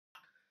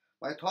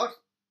My thoughts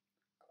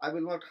I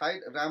will not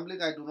hide,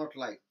 rambling I do not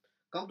like.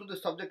 Come to the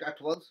subject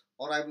at once,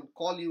 or I will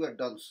call you a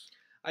dunce.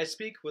 I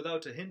speak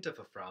without a hint of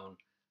a frown.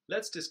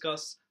 Let's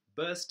discuss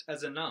burst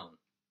as a noun.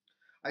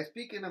 I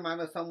speak in a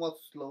manner somewhat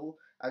slow,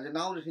 as a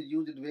noun it is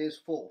used in ways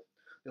four.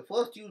 The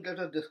first use let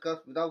us discuss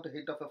without a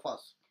hint of a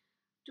fuss.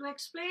 To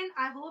explain,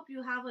 I hope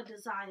you have a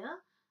desire,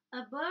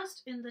 a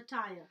burst in the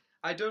tire.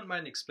 I don't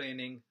mind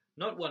explaining,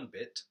 not one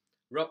bit.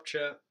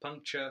 Rupture,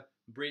 puncture,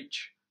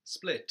 breach,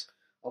 split.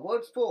 A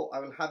word four, I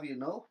will have you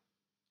know,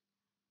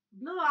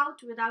 Blow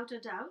out without a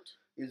doubt.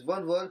 is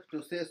one word,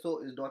 to say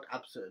so is not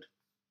absurd.